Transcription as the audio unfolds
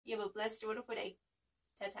You have a blessed, wonderful day.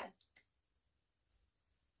 Ta-ta.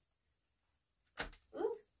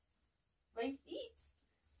 Ooh, my feet.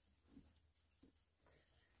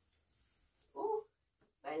 Ooh,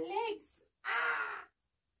 my legs. Ah,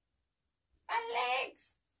 my legs.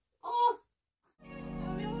 Oh.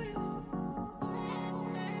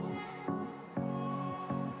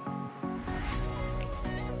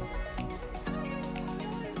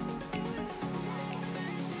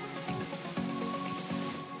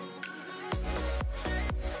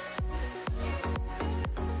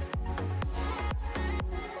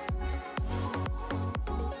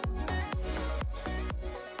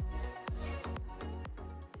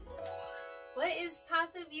 What is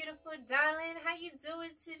poppin', beautiful darling? How you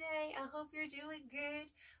doing today? I hope you're doing good.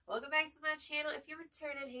 Welcome back to my channel. If you're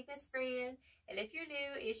returning, hey best friend. And if you're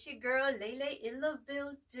new, it's your girl Lele in the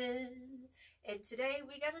building. And today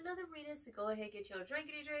we got another reading, so go ahead, get your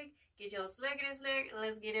drinkity drink, get your snackity snack, and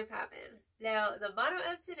let's get it poppin'. Now, the motto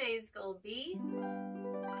of today is gonna be,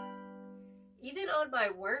 even on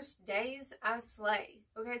my worst days, I slay.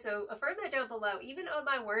 Okay, so affirm that down below. Even on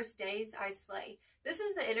my worst days, I slay. This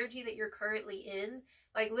is the energy that you're currently in.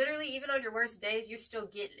 Like, literally, even on your worst days, you're still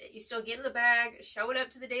getting it. You're still getting the bag, showing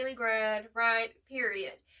up to the daily grind, right?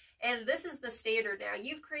 Period. And this is the standard now.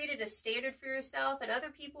 You've created a standard for yourself, and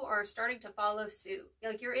other people are starting to follow suit.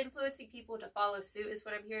 Like, you're influencing people to follow suit is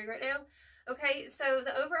what I'm hearing right now. Okay, so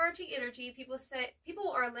the overarching energy,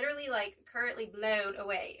 people are literally like currently blown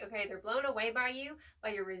away. Okay, they're blown away by you, by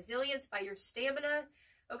your resilience, by your stamina.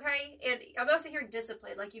 Okay, and I'm also hearing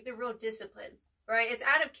discipline, like you've been real disciplined, right? It's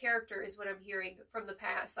out of character is what I'm hearing from the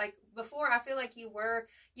past. Like before, I feel like you weren't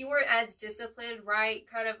as disciplined, right?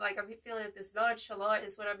 Kind of like I'm feeling like this nonchalant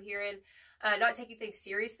is what I'm hearing. Not taking things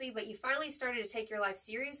seriously, but you finally started to take your life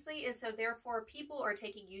seriously, and so therefore people are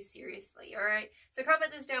taking you seriously, all right? So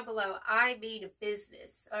comment this down below. I mean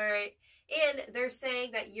business, all right? And they're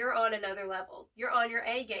saying that you're on another level. You're on your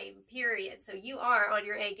A game, period. So you are on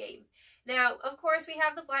your A game. Now, of course, we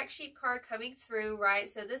have the Black Sheep card coming through, right?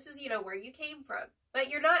 So this is, where you came from. But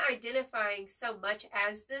you're not identifying so much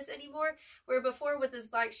as this anymore, where before with this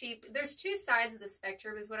black sheep, there's two sides of the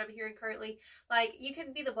spectrum is what I'm hearing currently. Like, you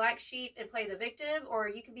can be the black sheep and play the victim, or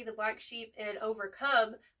you can be the black sheep and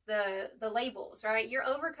overcome the labels, right? You're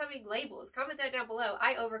overcoming labels. Comment that down below.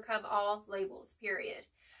 I overcome all labels, period.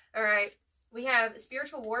 All right. We have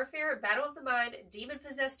spiritual warfare, battle of the mind,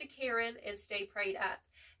 demon-possessed Karen, and stay prayed up.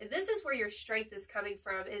 And this is where your strength is coming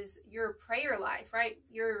from, is your prayer life, right?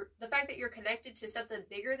 The fact that you're connected to something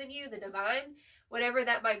bigger than you, the divine, whatever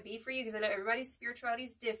that might be for you, because I know everybody's spirituality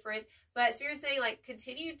is different. But Spirit's saying, like,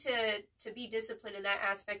 continue to be disciplined in that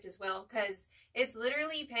aspect as well, because it's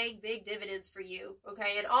literally paying big dividends for you,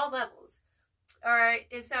 okay, at all levels. All right,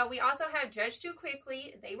 and so we also have judged too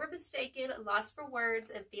quickly, they were mistaken, lost for words,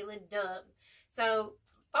 and feeling dumb. So,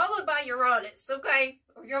 followed by Uranus, okay?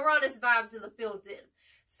 Uranus vibes in the building.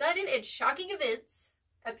 Sudden and shocking events,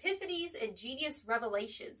 epiphanies, and genius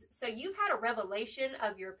revelations. So you've had a revelation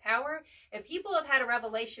of your power, and people have had a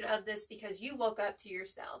revelation of this because you woke up to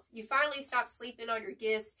yourself. You finally stopped sleeping on your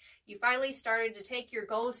gifts. You finally started to take your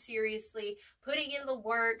goals seriously, putting in the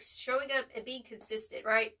work, showing up and being consistent,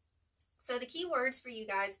 right? So the key words for you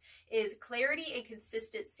guys is clarity and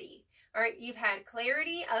consistency. All right, you've had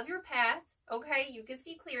clarity of your path. Okay, you can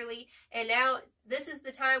see clearly, and now this is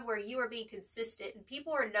the time where you are being consistent, and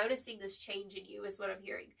people are noticing this change in you is what I'm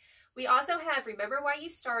hearing. We also have remember why you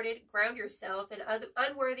started, ground yourself, and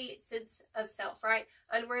unworthy sense of self, right?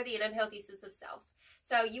 Unworthy and unhealthy sense of self.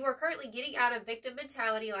 So you are currently getting out of victim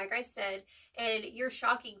mentality, like I said, and you're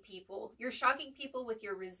shocking people. You're shocking people with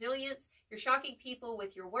your resilience. You're shocking people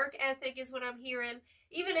with your work ethic is what I'm hearing.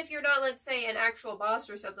 Even if you're not, let's say, an actual boss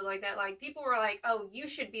or something like that, like people were like, oh, you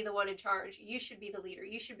should be the one in charge. You should be the leader.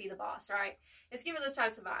 You should be the boss, right? It's giving those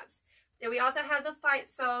types of vibes. And we also have the fight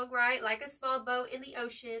song, right? Like a small boat in the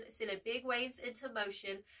ocean, sending big waves into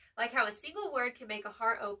motion. Like how a single word can make a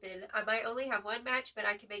heart open. I might only have one match, but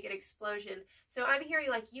I can make an explosion. So I'm hearing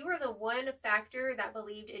like you are the one factor that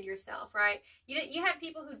believed in yourself, right? You had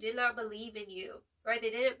people who did not believe in you, right?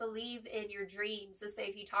 They didn't believe in your dreams. Let's say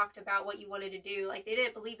if you talked about what you wanted to do, like they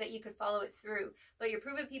didn't believe that you could follow it through. But you're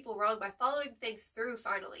proving people wrong by following things through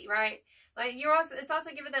finally, right? Like it's also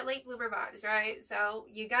giving that late bloomer vibes, right? So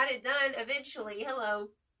you got it done eventually. Hello.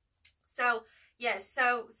 So yes,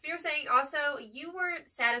 so Spirit's saying also you weren't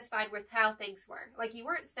satisfied with how things were. Like you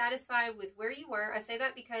weren't satisfied with where you were. I say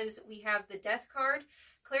that because we have the Death card.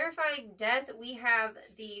 Clarifying death, we have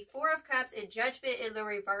the Four of Cups and Judgment in the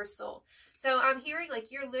reversal. So I'm hearing like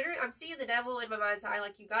you're literally, I'm seeing the devil in my mind's eye.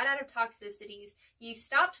 Like you got out of toxicities. You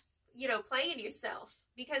stopped you know, playing yourself,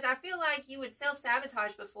 because I feel like you would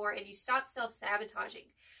self-sabotage before and you stopped self-sabotaging.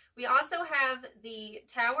 We also have the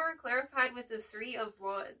Tower clarified with the Three of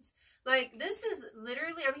Wands. Like, this is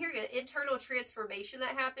literally, I'm hearing an internal transformation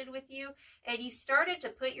that happened with you, and you started to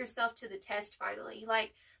put yourself to the test finally.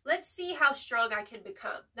 Like, let's see how strong I can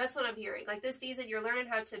become. That's what I'm hearing. Like, this season, you're learning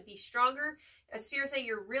how to be stronger. As Spirit saying,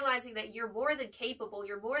 you're realizing that you're more than capable.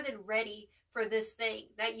 You're more than ready for this thing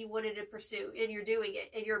that you wanted to pursue, and you're doing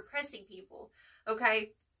it, and you're impressing people.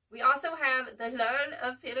 Okay? We also have the Nine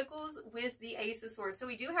of Pentacles with the Ace of Swords. So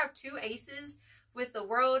we do have two aces with the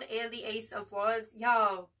World and the Ace of Wands.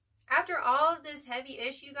 Y'all, after all of this heavy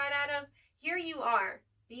ish you got out of, here you are,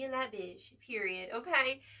 being that bitch, period,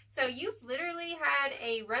 okay? So you've literally had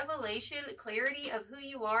a revelation, clarity of who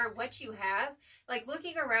you are, what you have, like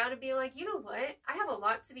looking around and being like, you know what? I have a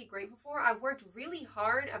lot to be grateful for. I've worked really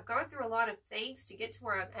hard. I've gone through a lot of things to get to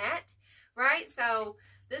where I'm at, right? So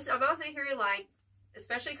this, I'm also hearing like,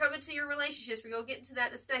 especially coming to your relationships, we're going to get into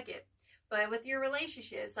that in a second, but with your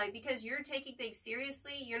relationships, like, because you're taking things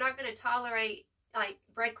seriously, you're not going to tolerate like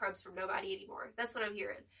breadcrumbs from nobody anymore. That's what I'm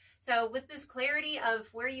hearing. So with this clarity of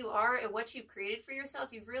where you are and what you've created for yourself,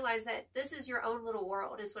 you've realized that this is your own little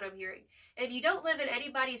world, is what I'm hearing. And you don't live in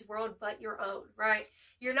anybody's world but your own, right?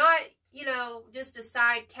 You're not, you know, just a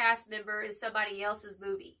side cast member in somebody else's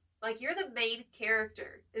movie. Like, you're the main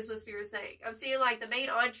character, is what Spirit's saying. I'm seeing, like, the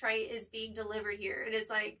main entree is being delivered here. And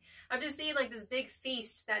it's like, I'm just seeing, like, this big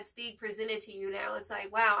feast that's being presented to you now. It's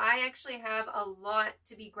like, wow, I actually have a lot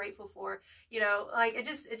to be grateful for. You know, like, it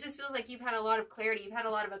just feels like you've had a lot of clarity. You've had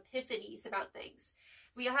a lot of epiphanies about things.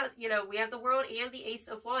 We have, you know, we have the World and the Ace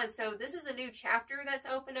of Wands. So this is a new chapter that's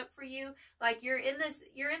opened up for you. Like, you're in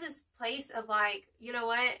this place of, like, you know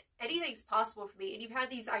what? Anything's possible for me. And you've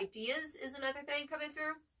had these ideas is another thing coming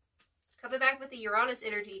through. Coming back with the Uranus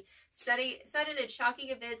energy, sudden and shocking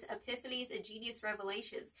events, epiphanies, and genius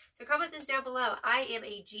revelations. So comment this down below. I am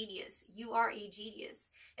a genius. You are a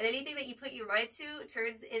genius. And anything that you put your mind to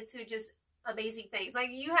turns into just amazing things. Like,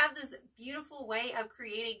 you have this beautiful way of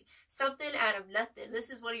creating something out of nothing.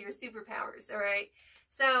 This is one of your superpowers, all right?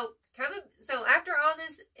 So after all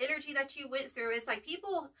this energy that you went through, it's like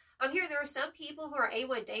people, I'm here, there are some people who are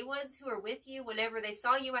A1 day ones who are with you whenever they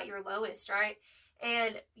saw you at your lowest, right?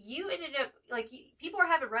 And you ended up, like, people are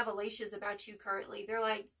having revelations about you currently. They're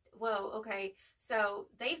like, whoa, okay, so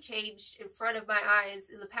they've changed in front of my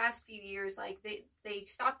eyes in the past few years. Like, they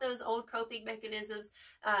stopped those old coping mechanisms.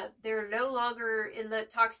 They're no longer in the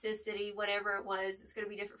toxicity, whatever it was. It's going to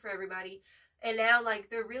be different for everybody. And now, like,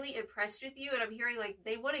 they're really impressed with you. And I'm hearing, like,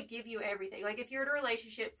 they want to give you everything. Like, if you're in a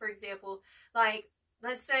relationship, for example, like,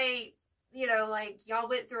 let's say, you know, like, y'all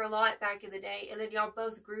went through a lot back in the day. And then y'all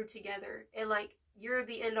both grew together. And, like, you're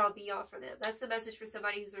the end-all be-all for them. That's the message for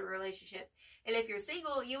somebody who's in a relationship. And if you're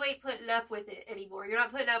single, you ain't putting up with it anymore. You're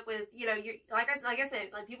not putting up with, you know, you're like I said,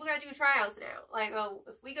 like, people gotta do trials now. Like, oh,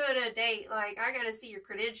 if we go to a date, like, I gotta see your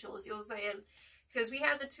credentials. You know what I'm saying? Because we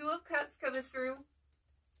have the Two of Cups coming through.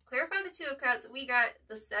 Clarify the Two of Cups. We got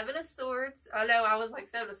the Seven of Swords. I know I was like,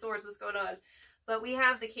 Seven of Swords, what's going on? But we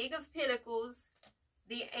have the King of Pentacles,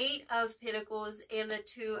 the Eight of Pentacles, and the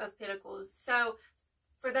Two of Pentacles. So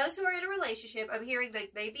for those who are in a relationship, I'm hearing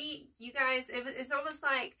that maybe you guys, it's almost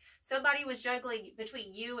like somebody was juggling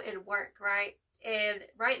between you and work, right? And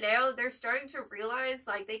right now, they're starting to realize,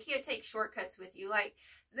 like, they can't take shortcuts with you. Like,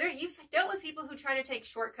 you've dealt with people who try to take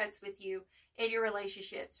shortcuts with you in your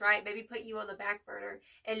relationships, right? Maybe put you on the back burner.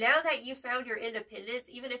 And now that you found your independence,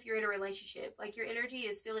 even if you're in a relationship, like, your energy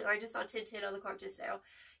is feeling, I just saw 10:10 on the clock just now.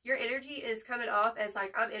 Your energy is coming off as,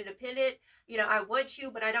 like, I'm independent, you know, I want you,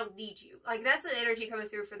 but I don't need you. Like, that's an energy coming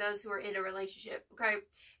through for those who are in a relationship, okay?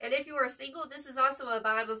 And if you are single, this is also a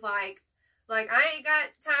vibe of, like, I ain't got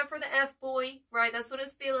time for the F-boy, right? That's what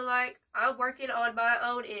it's feeling like. I'm working on my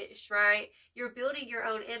own ish, right? You're building your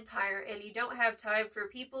own empire, and you don't have time for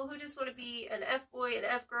people who just want to be an F-boy, an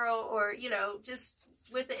F-girl, or, you know, just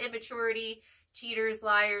with the immaturity, cheaters,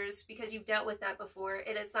 liars, because you've dealt with that before.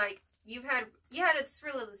 And it's like, you had this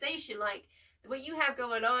realization, like, what you have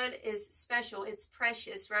going on is special, it's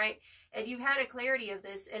precious, right? And you've had a clarity of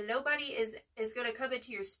this, and nobody is going to come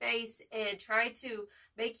into your space and try to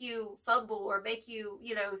make you fumble or make you,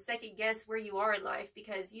 you know, second guess where you are in life,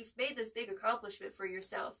 because you've made this big accomplishment for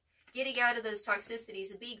yourself, getting out of those toxicities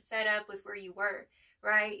and being fed up with where you were,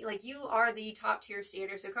 right? Like, you are the top tier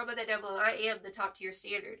standard. So comment that down below. I am the top tier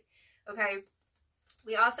standard, okay?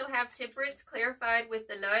 We also have Temperance clarified with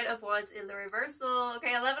the Nine of Wands in the reversal.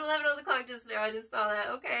 Okay, 11:11 on the clock just now. I just saw that.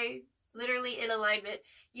 Okay, literally in alignment.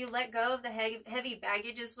 You let go of the heavy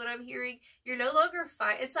baggage is what I'm hearing. You're no longer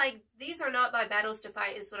fight. It's like, these are not my battles to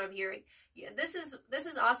fight is what I'm hearing. Yeah, this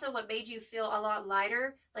is also what made you feel a lot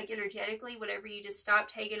lighter, like energetically, whenever you just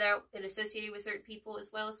stopped hanging out and associating with certain people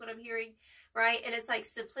as well, is what I'm hearing, right? And it's like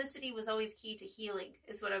simplicity was always key to healing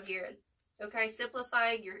is what I'm hearing. Okay,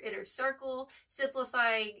 simplifying your inner circle,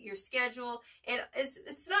 simplifying your schedule. And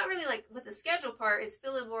it's not really like with the schedule part, it's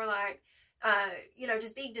feeling more like, you know,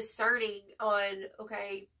 just being discerning on,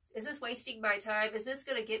 okay, is this wasting my time? Is this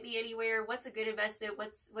going to get me anywhere? What's a good investment?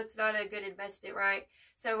 What's not a good investment, right?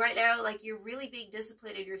 So right now, like, you're really being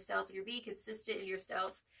disciplined in yourself and you're being consistent in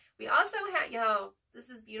yourself. We also have, y'all, this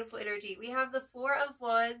is beautiful energy. We have the Four of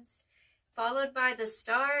Wands followed by the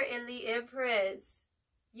Star and the Empress.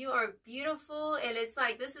 You are beautiful, and it's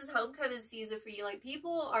like, this is homecoming season for you. Like,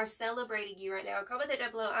 people are celebrating you right now. Comment that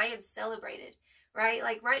down below, I am celebrated, right?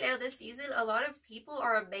 Like, right now this season, a lot of people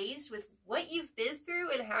are amazed with what you've been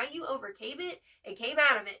through and how you overcame it and came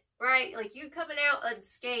out of it, right? Like, you coming out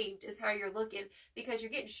unscathed is how you're looking, because you're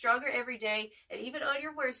getting stronger every day, and even on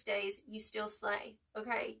your worst days, you still slay,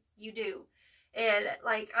 okay? You do. And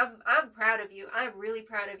like, I'm proud of you. I'm really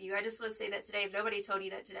proud of you. I just want to say that today, if nobody told you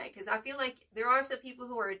that today, because I feel like there are some people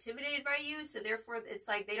who are intimidated by you, so therefore it's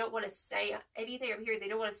like they don't want to say anything. I'm here, they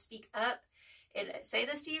don't want to speak up and say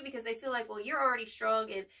this to you because they feel like, well, you're already strong,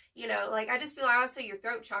 and you know, like, I just feel like also your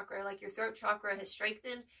throat chakra, like your throat chakra has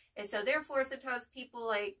strengthened, and so therefore sometimes people,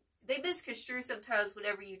 like, they misconstrue sometimes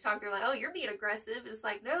whenever you talk. They're like, oh, you're being aggressive. And it's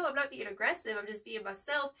like, no, I'm not being aggressive. I'm just being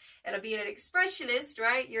myself, and I'm being an expressionist,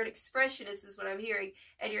 right? You're an expressionist is what I'm hearing.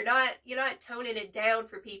 And you're not toning it down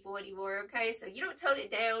for people anymore, okay? So you don't tone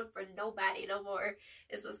it down for nobody no more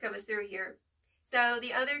is what's coming through here. So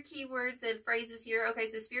the other keywords and phrases here, okay,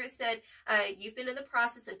 so Spirit said, you've been in the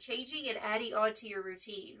process of changing and adding on to your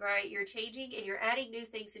routine, right? You're changing and you're adding new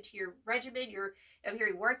things into your regimen. I'm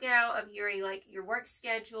hearing workout, I'm hearing like your work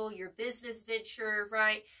schedule, your business venture,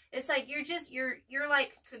 right? It's like you're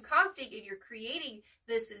like concocting and you're creating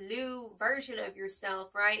this new version of yourself,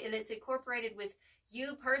 right? And it's incorporated with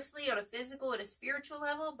you personally on a physical and a spiritual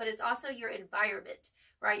level, but it's also your environment,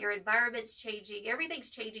 right? Your environment's changing. Everything's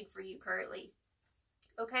changing for you currently.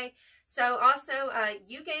 Okay, so also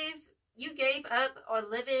you gave up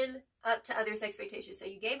on living up to others' expectations. So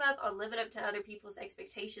you gave up on living up to other people's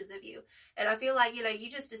expectations of you. And I feel like, you know,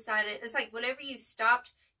 you just decided, it's like whenever you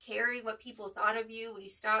stopped caring what people thought of you, when you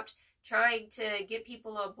stopped trying to get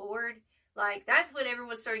people on board, like, that's when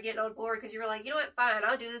everyone started getting on board, because you were like, you know what, fine,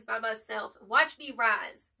 I'll do this by myself. Watch me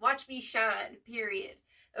rise. Watch me shine, period.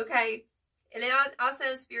 Okay? And then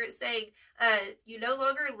also Spirit saying, you no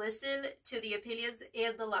longer listen to the opinions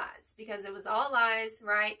and the lies, because it was all lies,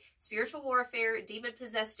 right? Spiritual warfare, demon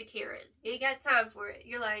possessed to Karen. You ain't got time for it.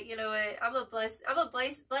 You're like, you know what? I'm gonna bless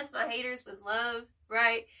my haters with love,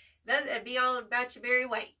 right? And be all about your merry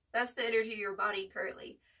way. That's the energy you're embodying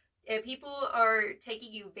currently. And people are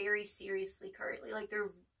taking you very seriously currently. Like, they're,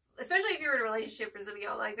 especially if you're in a relationship, for some of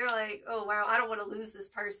y'all, like, they're like, oh wow, I don't want to lose this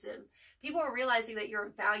person. People are realizing that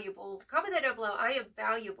you're valuable. Comment that down below. I am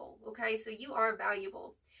valuable. Okay, so you are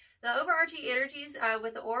valuable. The overarching energies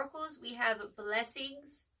with the oracles, we have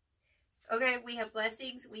blessings. Okay, we have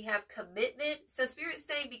blessings. We have commitment. So Spirit's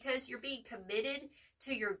saying, because you're being committed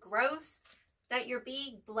to your growth, that you're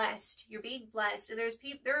being blessed. You're being blessed. And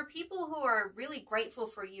there are people who are really grateful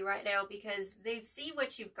for you right now, because they've seen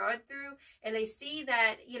what you've gone through, and they see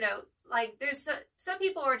that, you know, like, there's some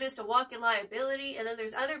people are just a walking liability, and then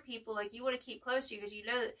there's other people, like, you want to keep close to you because you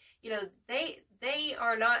know that, you know, they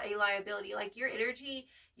are not a liability. Like, your energy,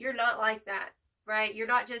 you're not like that, right? You're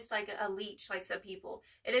not just like a leech like some people.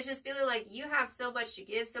 And it's just feeling like you have so much to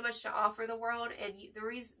give, so much to offer the world. And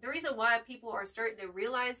the reason why people are starting to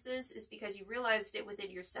realize this is because you realized it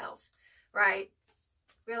within yourself, right?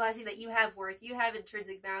 Realizing that you have worth, you have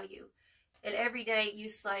intrinsic value, and every day you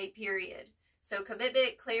slay, period. So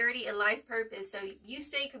commitment, clarity, and life purpose. So you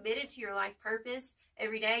stay committed to your life purpose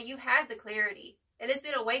every day. You had the clarity. And it's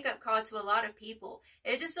been a wake-up call to a lot of people.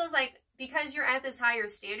 And it just feels like, because you're at this higher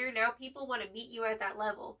standard, now people want to meet you at that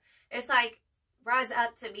level. It's like, rise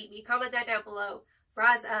up to meet me. Comment that down below.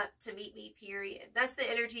 Rise up to meet me, period. That's the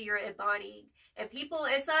energy you're embodying. And people,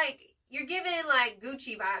 it's like, you're giving like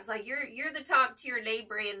Gucci vibes. Like, you're the top tier name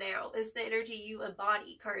brand now. It's the energy you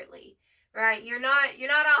embody currently. Right? You're not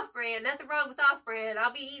off brand. Nothing wrong with off brand.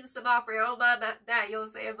 I'll be eating some off brand. I don't mind that, you know what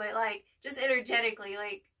I'm saying? But like, just energetically,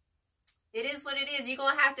 like, it is what it is. You're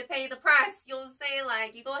going to have to pay the price. You know what I'm saying?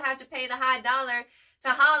 Like, you're going to have to pay the high dollar to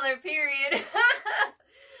holler, period.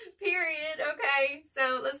 Period. Okay.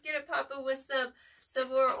 So let's get it popping with some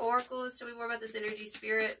more oracles. Tell me more about this energy,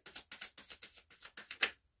 Spirit.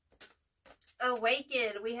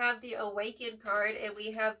 Awaken. We have the Awaken card, and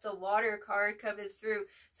we have the Water card coming through.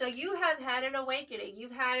 So you have had an awakening.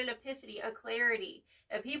 You've had an epiphany, a clarity,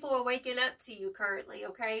 and people are waking up to you currently,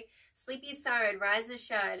 okay? Sleepy siren, rise and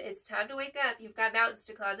shine. It's time to wake up. You've got mountains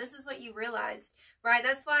to climb. This is what you realized, right?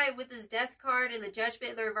 That's why with this Death card and the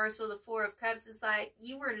Judgment and the reversal, the Four of Cups, it's like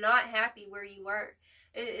you were not happy where you were.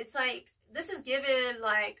 It's like this is given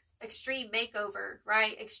like extreme makeover,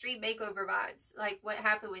 right? Extreme makeover vibes, like what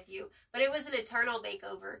happened with you. But it was an eternal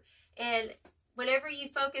makeover. And whenever you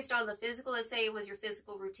focused on the physical, let's say it was your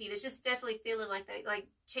physical routine, it's just definitely feeling like that, like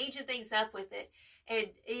changing things up with it. And,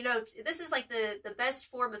 you know, this is like the best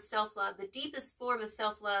form of self-love. The deepest form of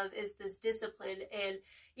self-love is this discipline. And,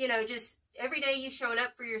 you know, just every day you showing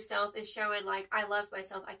up for yourself is showing like, I love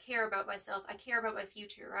myself. I care about myself. I care about my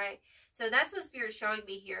future, right? So that's what Spirit's showing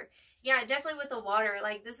me here. Yeah, definitely with the water.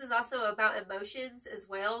 Like, this is also about emotions as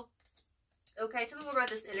well. Okay, tell me more about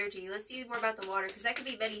this energy. Let's see more about the water, because that could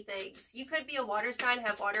be many things. You could be a water sign,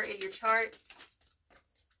 have water in your chart.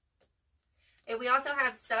 And we also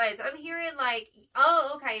have signs. I'm hearing like,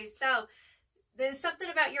 oh, okay, so there's something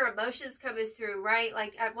about your emotions coming through, right?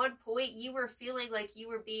 Like at one point you were feeling like you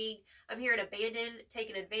were being, I'm hearing abandoned,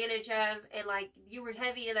 taken advantage of, and like you were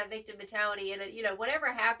heavy in that victim mentality, and you know,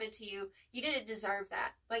 whatever happened to you, you didn't deserve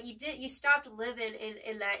that. But you stopped living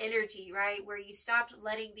in that energy, right? Where you stopped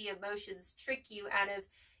letting the emotions trick you out of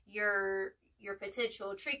your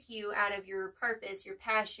potential, trick you out of your purpose, your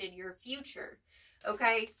passion, your future.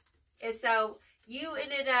 Okay? And so you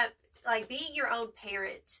ended up like being your own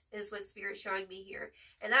parent is what Spirit's showing me here.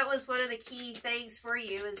 And that was one of the key things for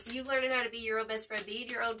you, is you learning how to be your own best friend, being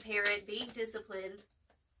your own parent, being disciplined.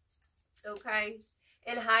 Okay?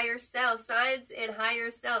 And higher self, signs and higher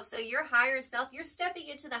self. So your higher self, you're stepping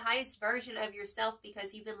into the highest version of yourself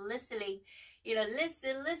because you've been listening. You know,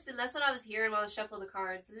 listen, listen. That's what I was hearing while I was shuffling the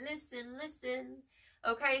cards. Listen, listen.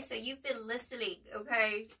 Okay, so you've been listening,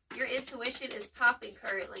 okay? Your intuition is popping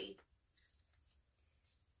currently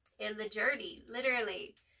in the journey,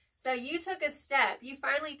 literally. So you took a step. You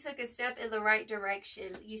finally took a step in the right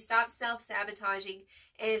direction. You stopped self-sabotaging,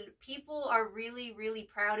 and people are really, really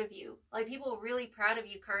proud of you. Like, people are really proud of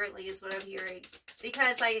you currently is what I'm hearing.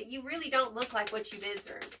 Because, like, you really don't look like what you've been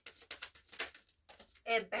through.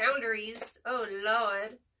 And boundaries. Oh,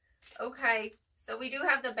 Lord. Okay. So we do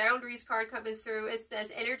have the boundaries card coming through. It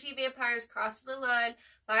says, energy vampires crossing the line.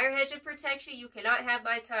 Fire hedge of protection. You cannot have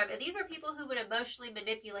my time. And these are people who would emotionally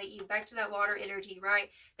manipulate you. Back to that water energy, right?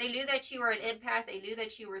 They knew that you were an empath. They knew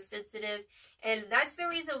that you were sensitive. And that's the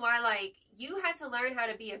reason why, like, you had to learn how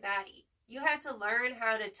to be a baddie. You had to learn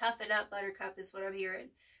how to toughen up, Buttercup, is what I'm hearing,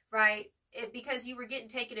 right? Because you were getting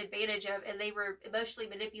taken advantage of, and they were emotionally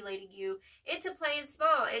manipulating you into playing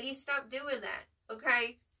small. And you stopped doing that,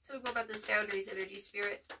 okay? Tell me more about this boundaries energy,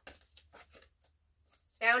 Spirit.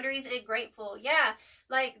 Boundaries and grateful. Yeah,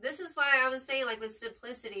 like, this is why I was saying, like, with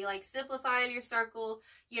simplicity, like, simplifying your circle,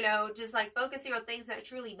 you know, just, like, focusing on things that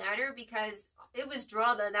truly matter, because it was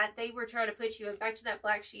drama that they were trying to put you in. Back to that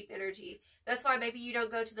black sheep energy. That's why maybe you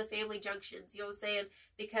don't go to the family junctions, you know what I'm saying?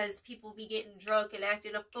 Because people be getting drunk and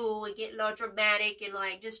acting a fool and getting all dramatic and,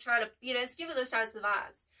 like, just trying to, you know, it's giving those types of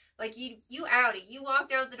vibes. Like, you out it. You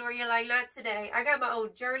walked out the door, you're like, not today. I got my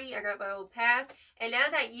own journey. I got my own path. And now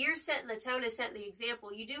that you're setting the tone and setting the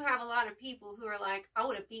example, you do have a lot of people who are like, I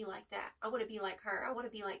want to be like that. I want to be like her. I want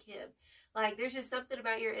to be like him. Like, there's just something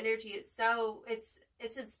about your energy. It's so, it's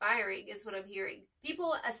inspiring is what I'm hearing.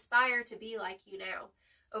 People aspire to be like you now.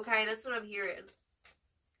 Okay, that's what I'm hearing.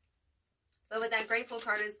 But with that grateful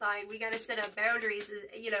card, it's like, we got to set up boundaries,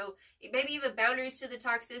 you know, maybe even boundaries to the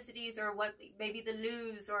toxicities, or what, maybe the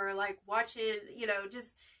news, or like watching, you know,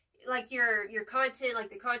 just like your content, like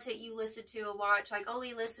the content you listen to and watch, like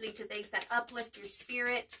only listening to things that uplift your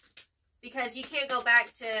spirit, because you can't go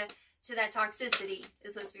back to that toxicity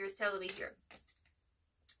is what Spirit's telling me here.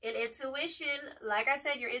 And intuition, like I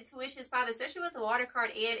said, your intuition is popping, especially with the water card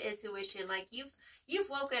and intuition. Like, you've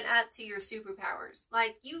woken up to your superpowers.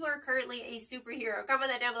 Like, you are currently a superhero. Comment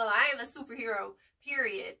that down below. I am a superhero,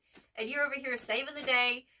 period. And you're over here saving the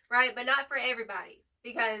day, right? But not for everybody.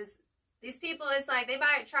 Because these people, it's like, they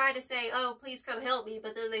might try to say, oh, please come help me.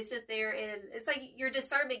 But then they sit there and it's like your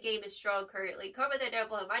discernment game is strong currently. Comment that down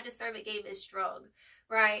below. My discernment game is strong.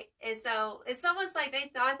 Right? And so it's almost like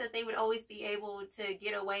they thought that they would always be able to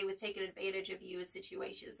get away with taking advantage of you in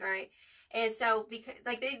situations, right? And so, because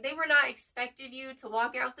like they were not expecting you to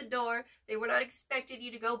walk out the door. They were not expecting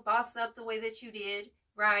you to go boss up the way that you did,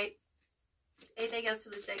 right? Anything else for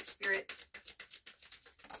this deck, Spirit?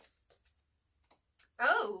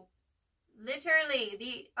 Oh,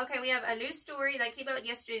 literally. Okay, we have a new story that came out in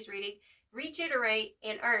yesterday's reading. regenerate,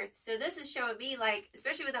 and earth. So this is showing me, like,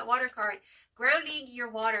 especially with that water card, grounding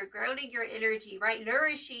your water, grounding your energy, right?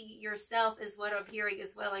 Nourishing yourself is what I'm hearing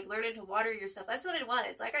as well, like learning to water yourself. That's what it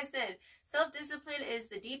was. Like I said, self-discipline is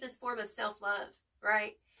the deepest form of self-love,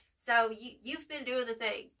 right? So you've been doing the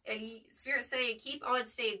thing, and Spirit's saying keep on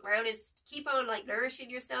staying grounded, keep on like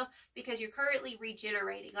nourishing yourself, because you're currently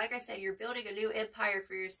regenerating. Like I said, you're building a new empire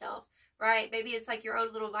for yourself, right? Maybe it's like your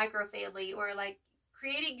own little micro family, or like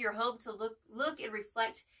creating your home to look and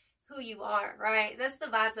reflect who you are, right? That's the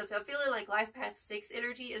vibes I'm feeling like life path 6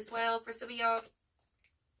 energy as well for some of y'all.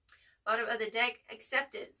 Bottom of the deck,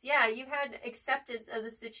 acceptance. Yeah, you've had acceptance of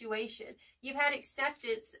the situation. You've had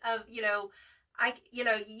acceptance of, you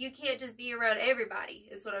can't just be around everybody,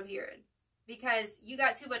 is what I'm hearing. Because you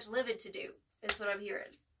got too much living to do, is what I'm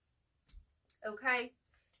hearing. Okay?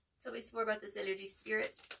 Tell me some more about this energy,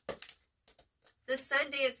 Spirit. The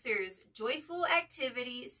Sun Dancers, joyful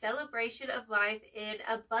activity, celebration of life, and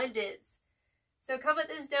abundance. So comment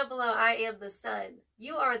this down below. I am the sun.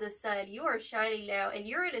 You are the sun. You are shining now, and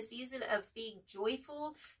you're in a season of being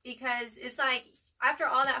joyful, because it's like after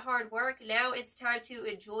all that hard work, now it's time to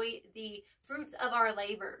enjoy the fruits of our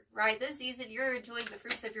labor, right? This season, you're enjoying the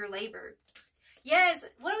fruits of your labor. Yes,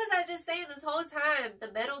 what was I just saying this whole time?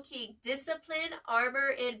 The Metal King, discipline,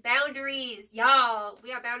 armor, and boundaries. Y'all, we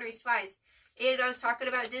got boundaries twice. And I was talking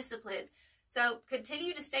about discipline. So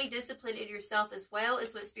continue to stay disciplined in yourself as well,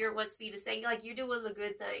 is what Spirit wants me to say. Like, you're doing the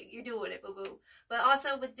good thing. You're doing it, boo-boo. But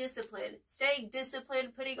also with discipline. Staying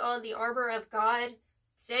disciplined, putting on the armor of God,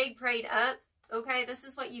 staying prayed up. Okay, this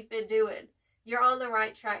is what you've been doing. You're on the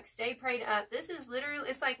right track. Stay prayed up. This is literally,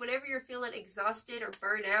 it's like whenever you're feeling exhausted or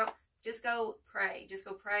burnt out, just go pray. Just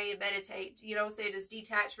go pray and meditate. You know what I'm saying? Just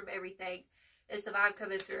detach from everything. Is the vibe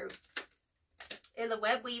coming through. In the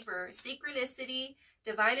Web Weaver, synchronicity,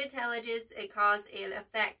 divine intelligence, and cause and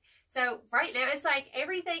effect. So right now, it's like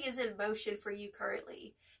everything is in motion for you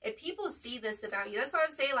currently. And people see this about you. That's why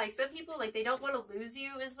I'm saying, like, some people, like, they don't want to lose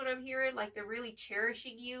you, is what I'm hearing. Like, they're really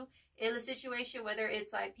cherishing you in the situation, whether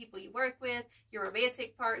it's, like, people you work with, your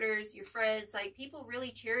romantic partners, your friends. Like, people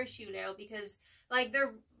really cherish you now because, like,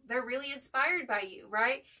 they're really inspired by you,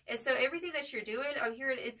 right? And so everything that you're doing, I'm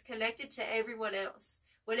hearing it's connected to everyone else.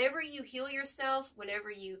 Whenever you heal yourself,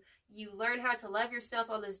 whenever you learn how to love yourself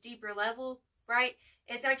on this deeper level, right,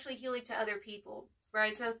 it's actually healing to other people,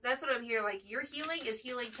 right? So that's what I'm hearing. Like, your healing is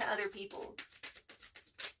healing to other people.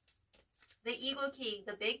 The Eagle King,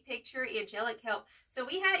 the big picture, angelic help. So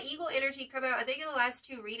we had eagle energy come out, I think, in the last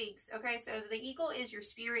 2 readings. Okay, so the eagle is your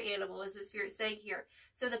spirit animal, is what Spirit's saying here.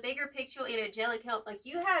 So the bigger picture and angelic help, like,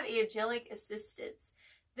 you have angelic assistance.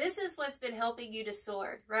 This is what's been helping you to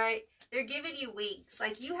soar, right? They're giving you wings.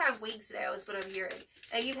 Like, you have wings now, is what I'm hearing.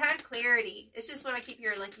 And you've had clarity. It's just what I keep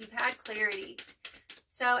hearing. Like, you've had clarity.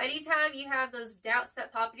 So anytime you have those doubts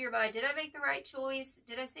that pop into your mind, did I make the right choice?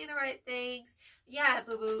 Did I say the right things? Yeah,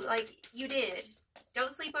 boo-boo. Like, you did.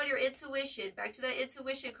 Don't sleep on your intuition. Back to that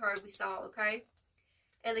intuition card we saw, okay?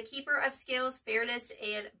 And the Keeper of Scales, fairness,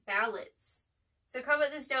 and balance. So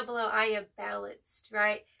comment this down below. I am balanced,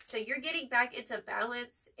 right? So you're getting back into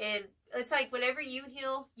balance, and it's like whenever you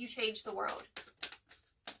heal, you change the world.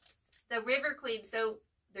 The River Queen. So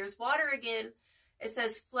there's water again. It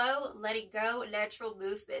says flow, letting go, natural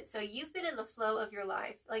movement. So you've been in the flow of your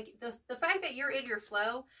life. Like, the fact that you're in your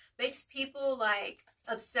flow makes people, like,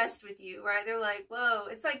 obsessed with you, right? They're like, whoa,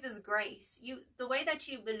 it's like this grace. The way that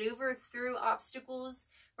you maneuver through obstacles,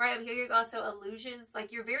 right? I'm hearing also illusions.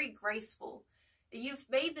 Like, you're very graceful. You've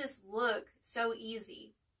made this look so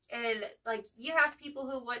easy. And, like, you have people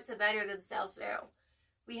who want to better themselves now.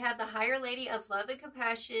 We have the Higher Lady of Love and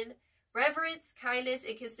Compassion, reverence, kindness,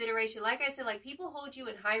 and consideration. Like I said, like, people hold you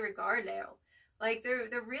in high regard now. Like, they're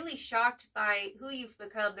really shocked by who you've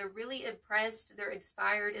become. They're really impressed. They're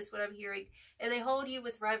inspired, is what I'm hearing. And they hold you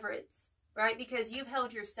with reverence, right? Because you've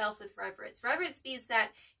held yourself with reverence. Reverence means that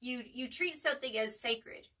you treat something as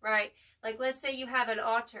sacred, right? Like, let's say you have an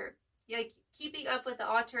altar. Like, keeping up with the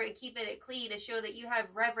altar and keeping it clean to show that you have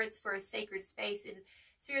reverence for a sacred space. And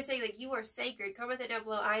Spirit saying, like, you are sacred. Comment that down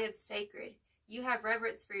below. I am sacred. You have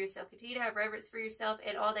reverence for yourself. Continue to have reverence for yourself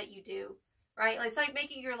and all that you do, right? It's like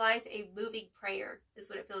making your life a moving prayer is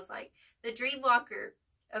what it feels like. The Dream Walker.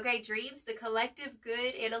 Okay, dreams, the collective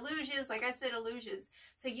good, and illusions. Like I said, illusions.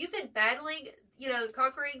 So you've been battling,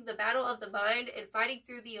 conquering the battle of the mind and fighting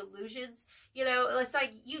through the illusions. It's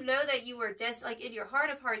like, that you are destined, like, in your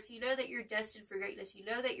heart of hearts, you know that you're destined for greatness. You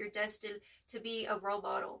know that you're destined to be a role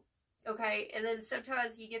model. Okay, and then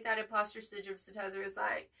sometimes you get that imposter syndrome sometimes where it's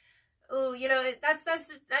like, oh,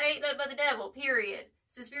 that ain't nothing but the devil, period.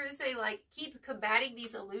 So Spirit is saying, like, keep combating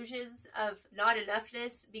these illusions of not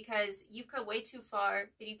enoughness because you've come way too far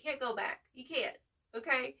and you can't go back. You can't,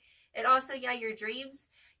 okay? And also, yeah, your dreams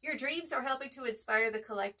are helping to inspire the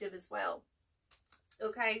collective as well,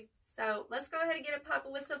 okay? So let's go ahead and get a pop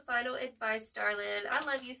with some final advice, darling. I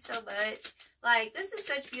love you so much. Like, this is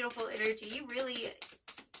such beautiful energy.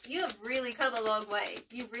 You have really come a long way.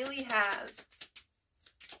 You really have.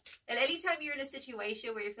 And anytime you're in a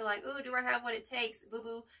situation where you feel like, ooh, do I have what it takes?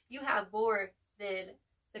 Boo-boo, you have more than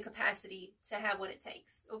the capacity to have what it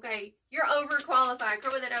takes, okay? You're overqualified.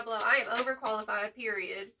 Comment that down below. I am overqualified,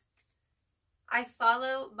 period. I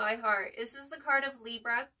follow my heart. This is the card of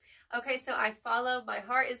Libra. Okay, so I follow my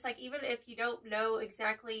heart. It's like, even if you don't know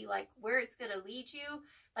exactly, like, where it's going to lead you,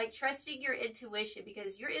 like, trusting your intuition,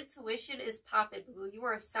 because your intuition is popping, boo-boo. You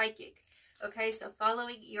are a psychic. Okay, so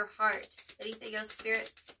following your heart. Anything else,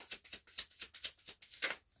 Spirit?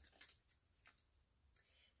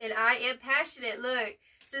 And I am passionate. Look,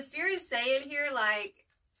 so Spirit is saying here, like,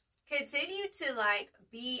 continue to, like,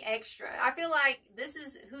 be extra. I feel like this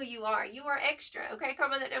is who you are. You are extra. Okay,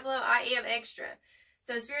 comment that down below. I am extra.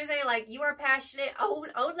 So Spirit is saying, like, you are passionate. Own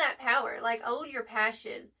that power. Like, own your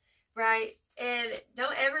passion, right? And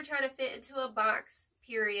don't ever try to fit into a box,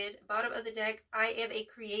 period. Bottom of the deck, I am a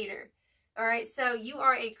creator. All right, so you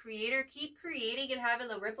are a creator. Keep creating and having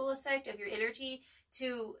the ripple effect of your energy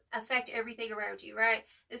to affect everything around you, right?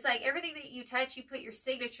 It's like everything that you touch, you put your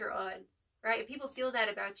signature on, right? And people feel that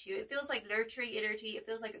about you. It feels like nurturing energy. It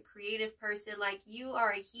feels like a creative person. Like, you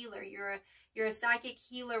are a healer. You're a psychic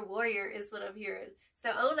healer warrior is what I'm hearing.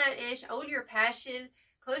 So own that ish. Own your passion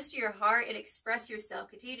close to your heart and express yourself.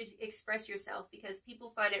 Continue to express yourself because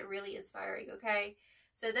people find it really inspiring, okay?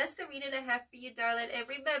 So that's the reading I have for you, darling. And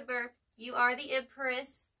remember, you are the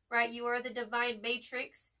Empress, right? You are the divine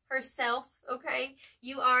matrix herself, okay?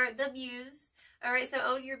 You are the muse. All right, so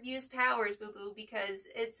own your muse powers, boo-boo, because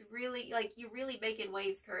it's really, like, you're really making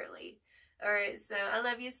waves currently. All right, so I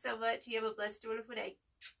love you so much. You have a blessed, wonderful day.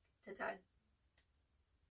 Ta-ta.